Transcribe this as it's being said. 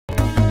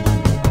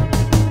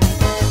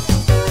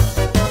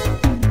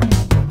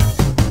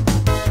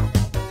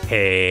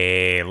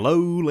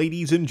Hello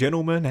ladies and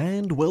gentlemen,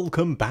 and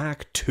welcome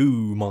back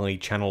to my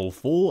channel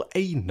for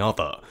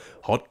another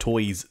Hot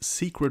Toys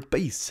Secret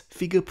Base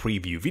figure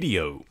preview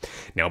video.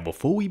 Now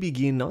before we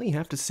begin, I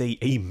have to say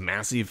a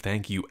massive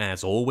thank you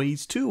as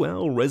always to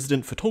our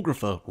resident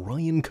photographer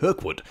Ryan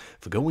Kirkwood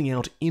for going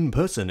out in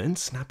person and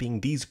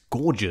snapping these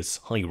gorgeous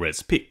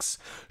high-res pics.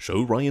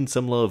 Show Ryan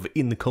some love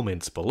in the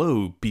comments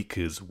below,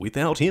 because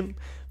without him,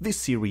 this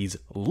series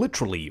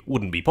literally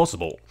wouldn't be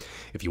possible.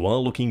 If you are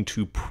looking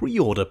to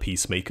pre-order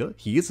Peacemaker,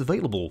 he is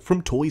available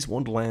from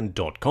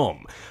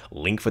toyswonderland.com.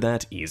 Link for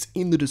that is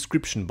in the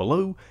description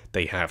below.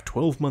 They have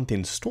 12-month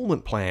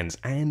installment plans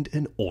and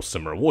an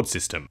awesome reward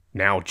system.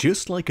 Now,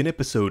 just like an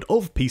episode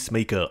of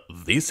Peacemaker,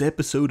 this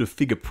episode of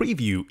Figure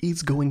Preview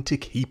is going to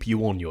keep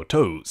you on your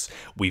toes.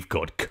 We've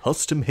got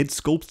custom head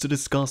sculpts to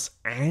discuss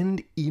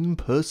and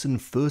in-person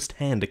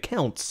first-hand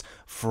accounts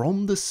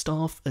from the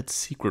staff at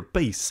Secret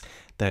Base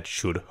that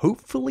should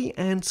hopefully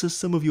answer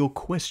some of your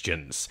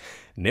questions.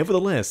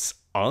 Nevertheless,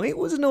 I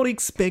was not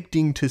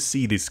expecting to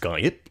see this guy,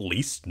 at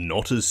least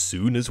not as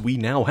soon as we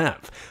now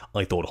have.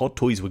 I thought Hot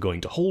Toys were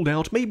going to hold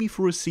out maybe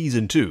for a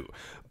season 2,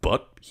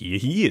 but here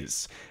he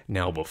is.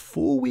 Now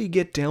before we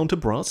get down to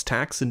brass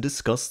tacks and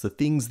discuss the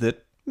things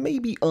that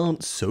maybe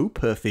aren't so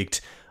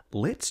perfect,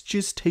 let's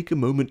just take a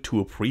moment to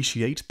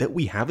appreciate that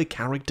we have a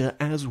character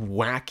as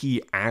wacky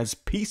as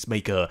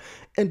Peacemaker,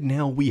 and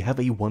now we have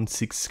a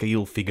 1/6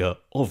 scale figure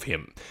of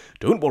him.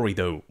 Don't worry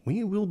though,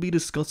 we will be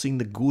discussing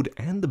the good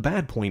and the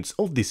bad points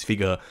of this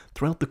figure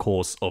throughout the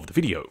course of the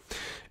video.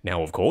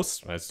 Now of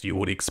course, as you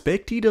would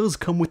expect, he does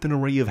come with an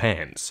array of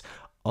hands.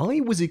 I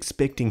was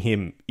expecting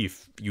him,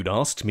 if you'd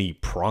asked me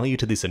prior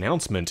to this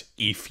announcement,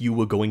 if you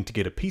were going to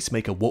get a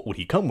Peacemaker, what would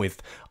he come with,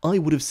 I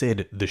would have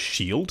said the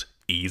shield,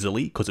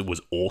 easily, because it was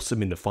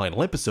awesome in the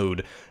final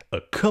episode,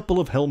 a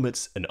couple of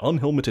helmets, an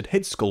unhelmeted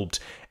head sculpt,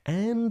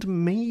 and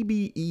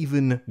maybe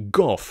even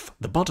Goff,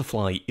 the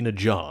butterfly, in a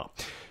jar.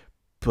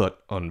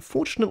 But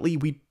unfortunately,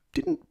 we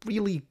didn't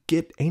really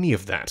get any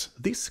of that.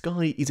 This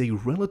guy is a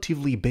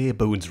relatively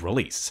bare-bones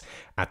release.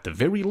 At the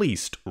very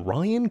least,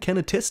 Ryan can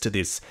attest to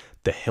this,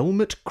 the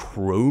helmet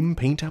chrome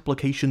paint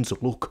applications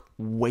look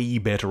way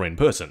better in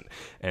person,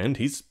 and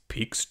his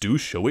pics do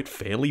show it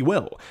fairly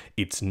well.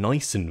 It's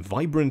nice and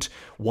vibrant,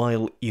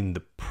 while in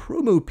the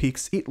promo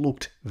pics it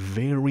looked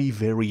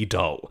very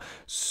dull.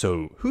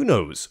 So who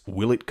knows,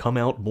 will it come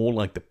out more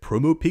like the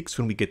promo pics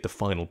when we get the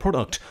final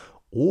product?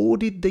 Or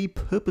did they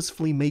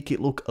purposefully make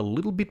it look a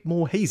little bit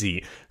more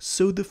hazy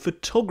so the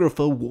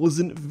photographer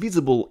wasn't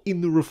visible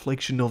in the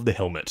reflection of the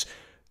helmet?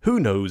 Who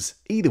knows,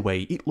 either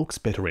way it looks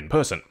better in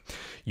person.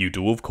 You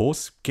do of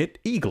course get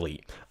Eagly.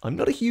 I'm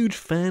not a huge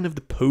fan of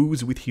the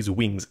pose with his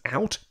wings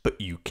out,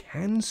 but you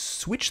can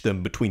switch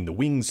them between the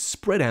wings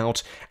spread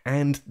out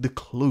and the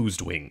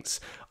closed wings.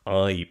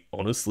 I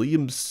honestly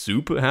am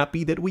super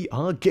happy that we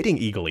are getting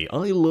Eagly.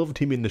 I loved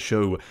him in the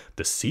show.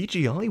 The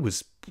CGI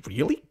was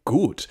really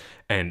good,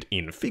 and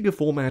in figure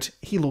format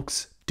he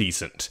looks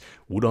decent.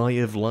 Would I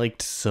have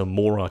liked some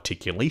more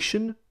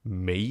articulation?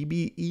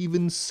 Maybe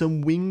even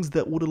some wings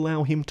that would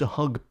allow him to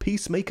hug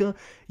Peacemaker?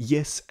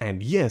 Yes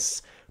and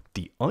yes.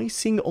 The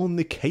icing on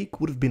the cake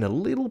would have been a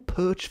little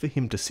perch for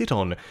him to sit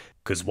on,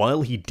 because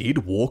while he did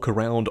walk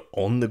around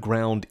on the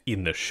ground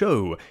in the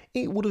show,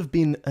 it would have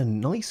been a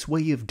nice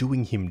way of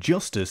doing him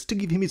justice to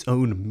give him his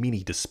own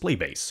mini display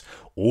base,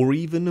 or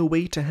even a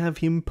way to have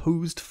him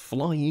posed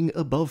flying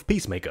above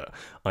Peacemaker.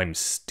 I'm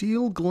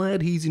still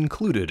glad he's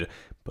included,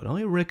 but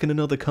I reckon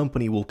another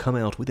company will come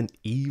out with an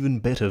even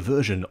better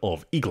version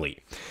of Eagly.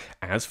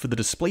 As for the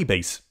display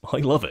base, I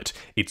love it.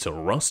 It's a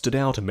rusted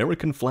out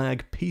American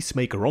flag,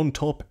 Peacemaker on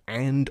top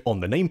and on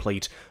the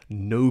nameplate.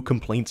 No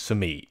complaints for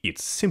me.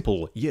 It's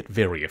simple yet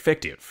very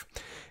effective.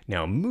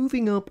 Now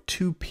moving up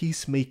to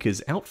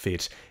Peacemaker's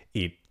outfit,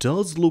 it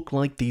does look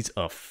like these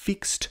are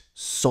fixed,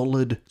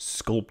 solid,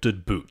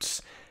 sculpted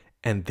boots.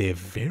 And they're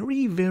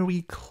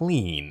very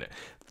clean.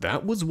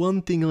 That was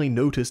one thing I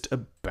noticed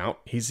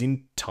about his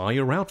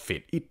entire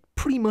outfit. It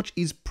pretty much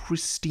is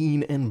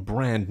pristine and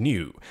brand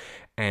new.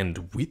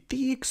 And with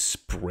the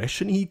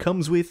expression he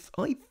comes with,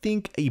 I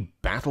think a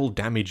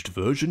battle-damaged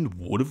version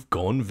would have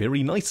gone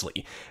very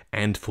nicely.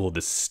 And for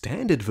the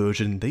standard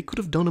version, they could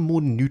have done a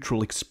more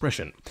neutral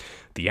expression.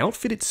 The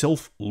outfit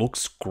itself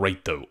looks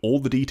great though. All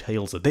the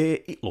details are there,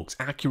 it looks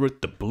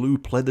accurate, the blue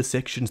pleather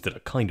sections that are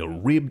kinda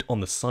ribbed on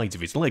the sides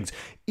of his legs,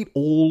 it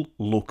all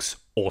looks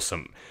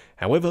awesome.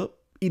 However,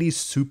 it is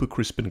super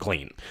crisp and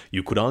clean.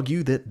 You could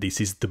argue that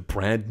this is the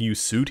brand new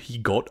suit he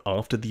got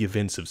after the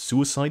events of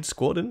Suicide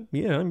Squad, and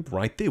yeah, I'm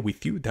right there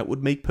with you, that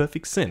would make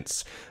perfect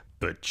sense.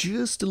 But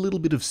just a little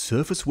bit of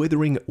surface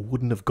weathering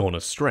wouldn't have gone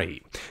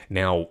astray.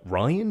 Now,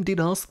 Ryan did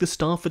ask the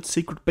staff at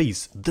Secret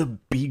Base the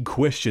big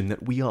question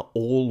that we are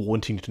all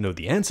wanting to know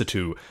the answer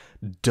to: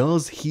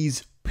 does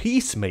his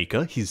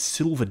Peacemaker, his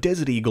Silver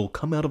Desert Eagle,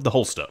 come out of the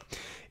holster?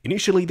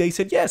 Initially they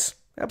said yes,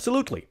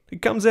 absolutely,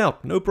 it comes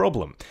out, no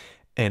problem.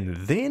 And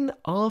then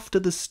after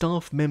the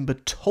staff member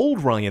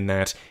told Ryan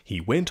that,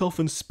 he went off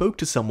and spoke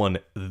to someone,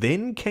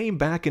 then came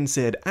back and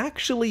said,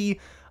 actually,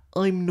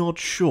 I'm not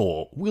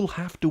sure. We'll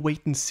have to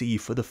wait and see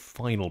for the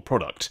final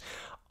product.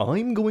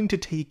 I'm going to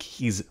take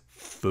his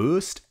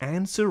first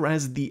answer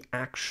as the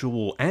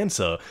actual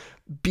answer,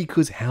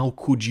 because how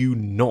could you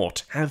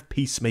not have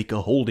Peacemaker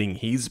holding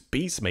his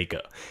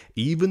Peacemaker?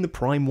 Even the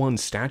Prime 1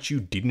 statue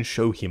didn't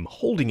show him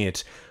holding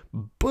it,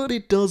 but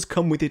it does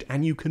come with it,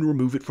 and you can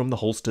remove it from the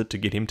holster to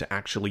get him to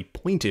actually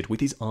point it with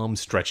his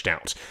arms stretched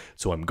out.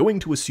 So I'm going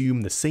to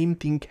assume the same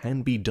thing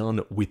can be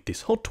done with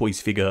this Hot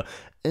Toys figure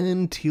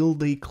until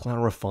they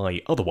clarify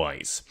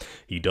otherwise.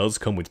 He does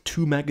come with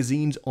 2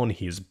 magazines on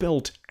his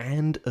belt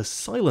and a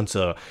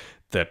silencer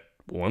that,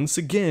 once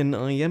again,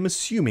 I am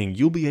assuming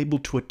you'll be able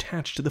to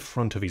attach to the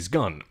front of his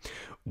gun.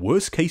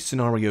 Worst case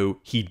scenario,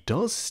 he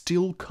does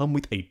still come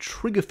with a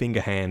trigger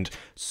finger hand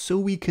so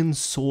we can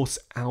source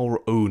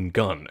our own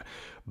gun.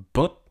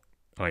 But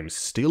I'm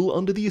still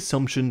under the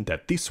assumption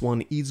that this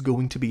one is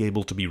going to be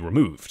able to be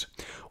removed.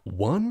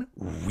 One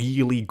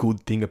really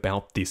good thing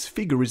about this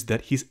figure is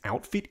that his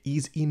outfit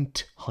is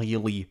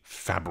entirely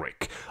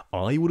fabric.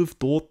 I would have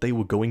thought they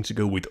were going to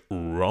go with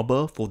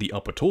rubber for the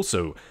upper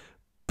torso,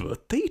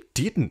 but they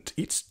didn't.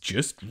 It's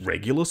just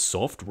regular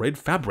soft red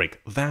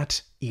fabric.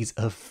 That is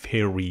a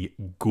very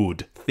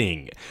good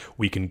thing.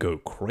 We can go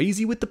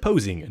crazy with the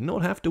posing and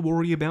not have to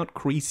worry about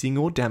creasing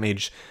or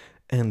damage.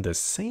 And the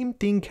same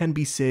thing can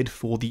be said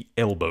for the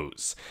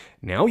elbows.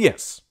 Now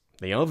yes,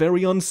 they are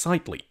very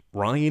unsightly.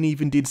 Ryan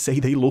even did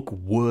say they look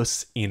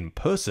worse in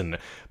person,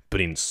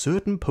 but in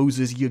certain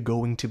poses you're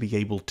going to be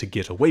able to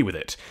get away with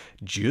it,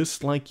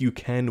 just like you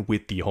can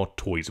with the Hot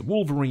Toys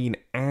Wolverine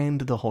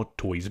and the Hot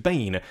Toys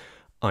Bane.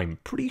 I'm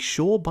pretty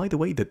sure, by the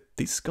way, that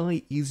this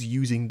guy is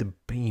using the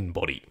Bane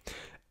body.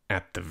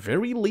 At the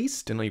very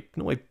least, and I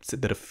know I've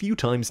said that a few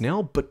times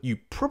now, but you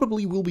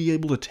probably will be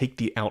able to take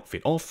the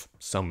outfit off.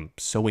 Some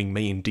sewing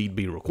may indeed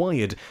be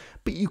required,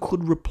 but you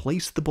could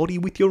replace the body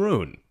with your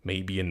own.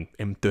 Maybe an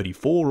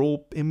M34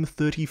 or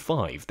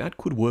M35. That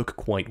could work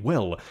quite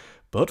well.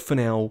 But for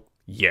now,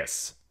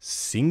 yes,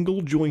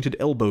 single jointed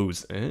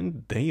elbows,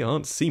 and they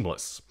aren't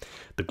seamless.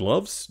 The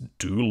gloves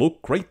do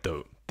look great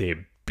though.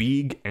 They're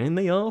big and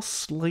they are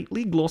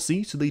slightly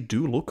glossy, so they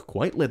do look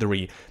quite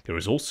leathery. There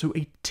is also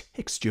a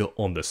texture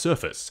on the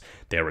surface.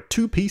 They're a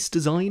 2-piece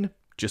design,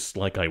 just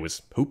like I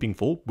was hoping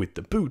for with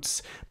the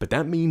boots, but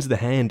that means the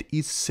hand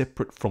is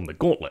separate from the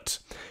gauntlet.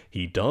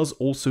 He does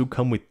also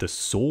come with the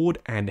sword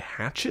and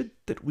hatchet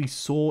that we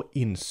saw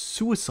in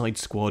Suicide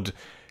Squad.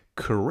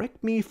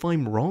 Correct me if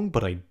I'm wrong,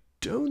 but I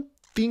don't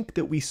think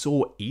that we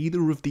saw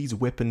either of these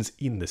weapons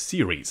in the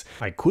series.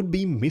 I could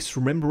be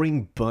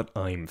misremembering, but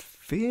I'm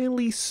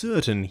fairly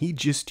certain he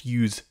just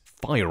used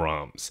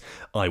firearms.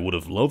 I would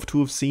have loved to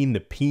have seen the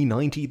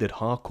P90 that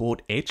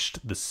Harcourt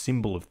etched the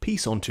symbol of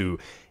peace onto.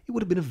 It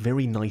would have been a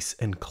very nice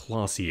and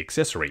classy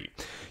accessory.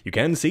 You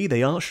can see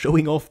they are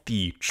showing off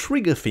the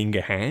trigger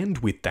finger hand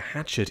with the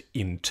hatchet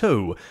in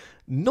tow.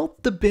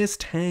 Not the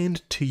best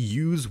hand to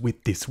use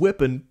with this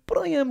weapon, but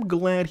I am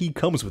glad he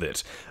comes with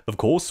it. Of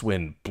course,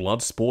 when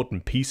Bloodsport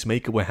and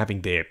Peacemaker were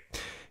having their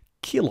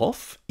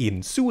kill-off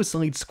in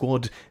Suicide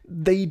Squad,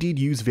 they did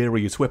use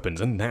various weapons,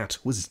 and that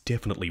was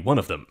definitely one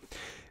of them.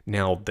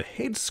 Now, the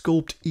head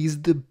sculpt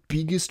is the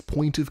biggest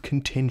point of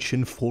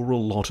contention for a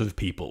lot of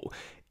people.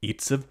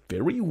 It's a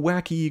very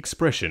wacky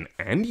expression,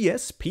 and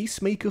yes,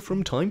 Peacemaker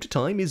from time to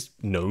time is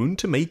known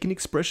to make an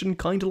expression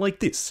kinda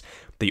like this.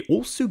 They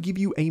also give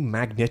you a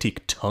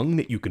magnetic tongue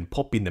that you can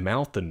pop in the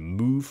mouth and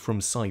move from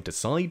side to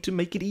side to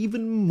make it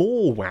even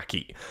more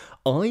wacky.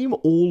 I'm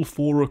all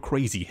for a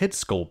crazy head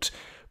sculpt,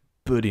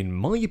 but in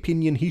my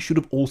opinion he should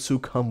have also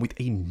come with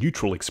a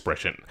neutral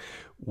expression.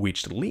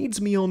 Which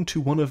leads me on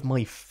to one of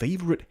my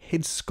favourite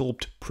head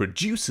sculpt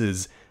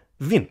producers,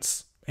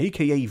 Vince,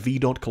 aka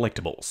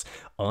V.Collectibles.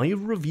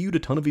 I've reviewed a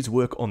ton of his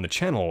work on the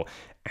channel,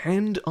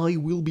 and I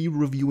will be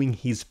reviewing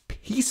his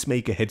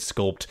Peacemaker head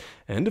sculpt,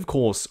 and of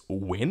course,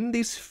 when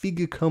this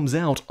figure comes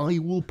out, I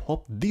will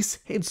pop this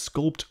head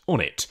sculpt on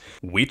it.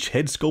 Which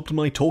head sculpt am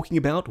I talking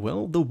about?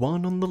 Well, the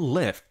one on the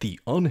left, the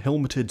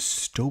unhelmeted,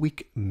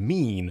 stoic,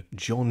 mean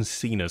John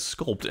Cena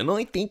sculpt, and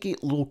I think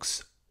it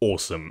looks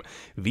awesome.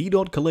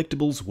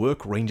 V.Collectibles'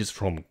 work ranges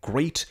from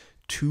great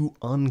to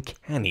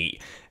uncanny,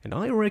 and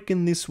I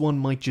reckon this one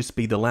might just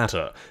be the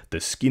latter. The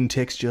skin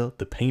texture,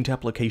 the paint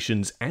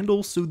applications, and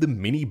also the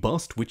mini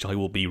bust, which I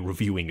will be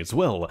reviewing as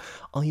well.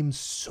 I am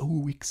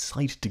so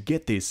excited to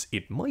get this.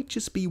 It might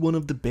just be one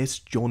of the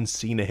best John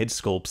Cena head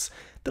sculpts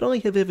that I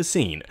have ever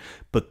seen.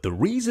 But the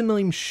reason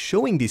I'm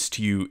showing this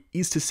to you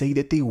is to say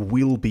that there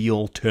will be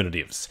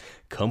alternatives.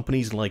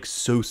 Companies like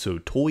So-So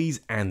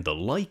Toys and the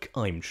like,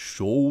 I'm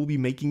sure will be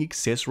making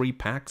accessory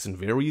packs and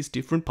various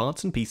different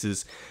parts and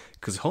pieces,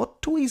 because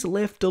Hot Toys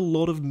left a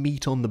lot of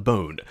meat on the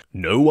bone.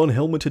 No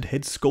unhelmeted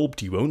head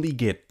sculpt, you only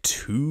get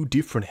 2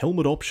 different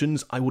helmet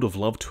options. I would have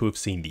loved to have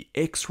seen the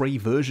X-ray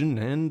version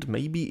and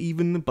maybe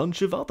even a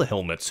bunch of other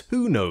helmets,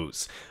 who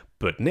knows?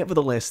 But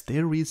nevertheless,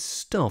 there is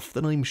stuff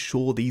that I'm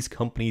sure these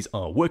companies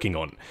are working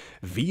on.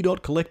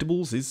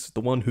 V.Collectibles is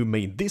the one who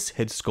made this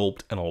head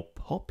sculpt, and I'll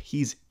pop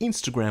his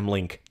Instagram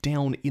link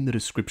down in the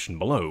description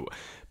below.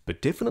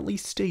 but definitely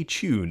stay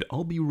tuned,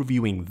 I'll be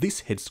reviewing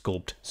this head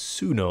sculpt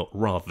sooner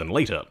rather than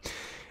later.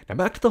 Now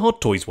back to the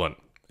Hot Toys one.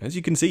 As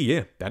you can see,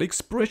 yeah, that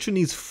expression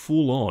is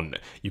full on.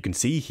 You can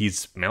see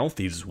his mouth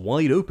is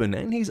wide open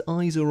and his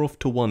eyes are off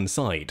to one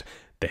side.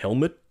 The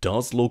helmet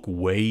does look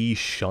way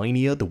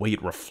shinier the way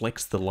it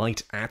reflects the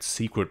light at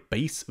Secret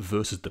Base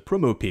versus the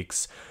promo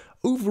pics.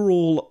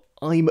 Overall,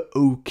 I'm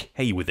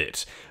okay with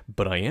it,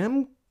 but I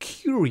am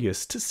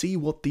curious to see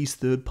what these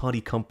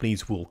third-party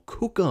companies will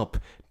cook up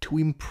to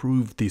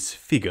improve this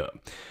figure.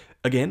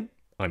 Again,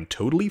 I'm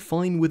totally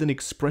fine with an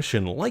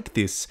expression like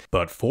this,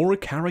 but for a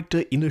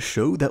character in a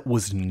show that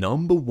was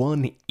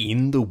 #1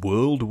 in the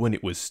world when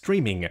it was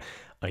streaming,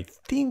 I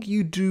think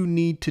you do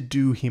need to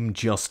do him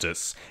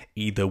justice,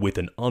 either with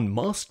an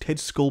unmasked head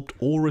sculpt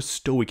or a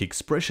stoic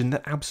expression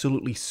that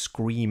absolutely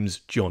screams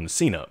John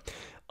Cena.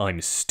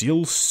 I'm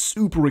still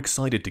super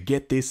excited to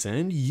get this,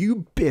 and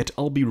you bet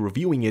I'll be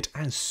reviewing it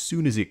as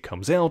soon as it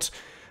comes out.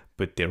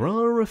 But there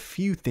are a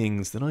few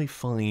things that I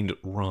find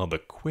rather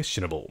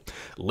questionable.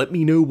 Let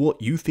me know what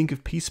you think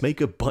of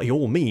Peacemaker by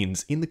all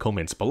means in the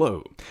comments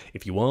below.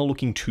 If you are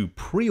looking to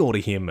pre-order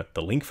him,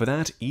 the link for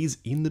that is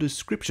in the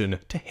description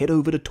to head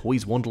over to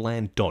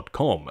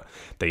toyswonderland.com.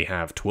 They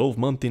have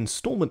 12-month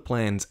installment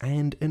plans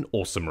and an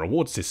awesome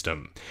reward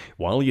system.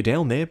 While you're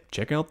down there,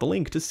 check out the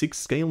link to 6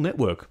 Scale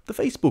Network, the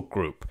Facebook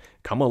group.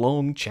 Come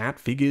along, chat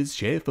figures,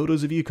 share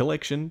photos of your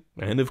collection,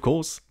 and of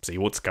course, see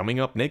what's coming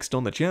up next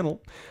on the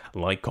channel.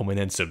 Like, comment,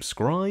 and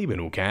subscribe,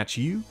 and we'll catch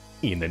you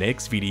in the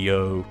next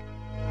video.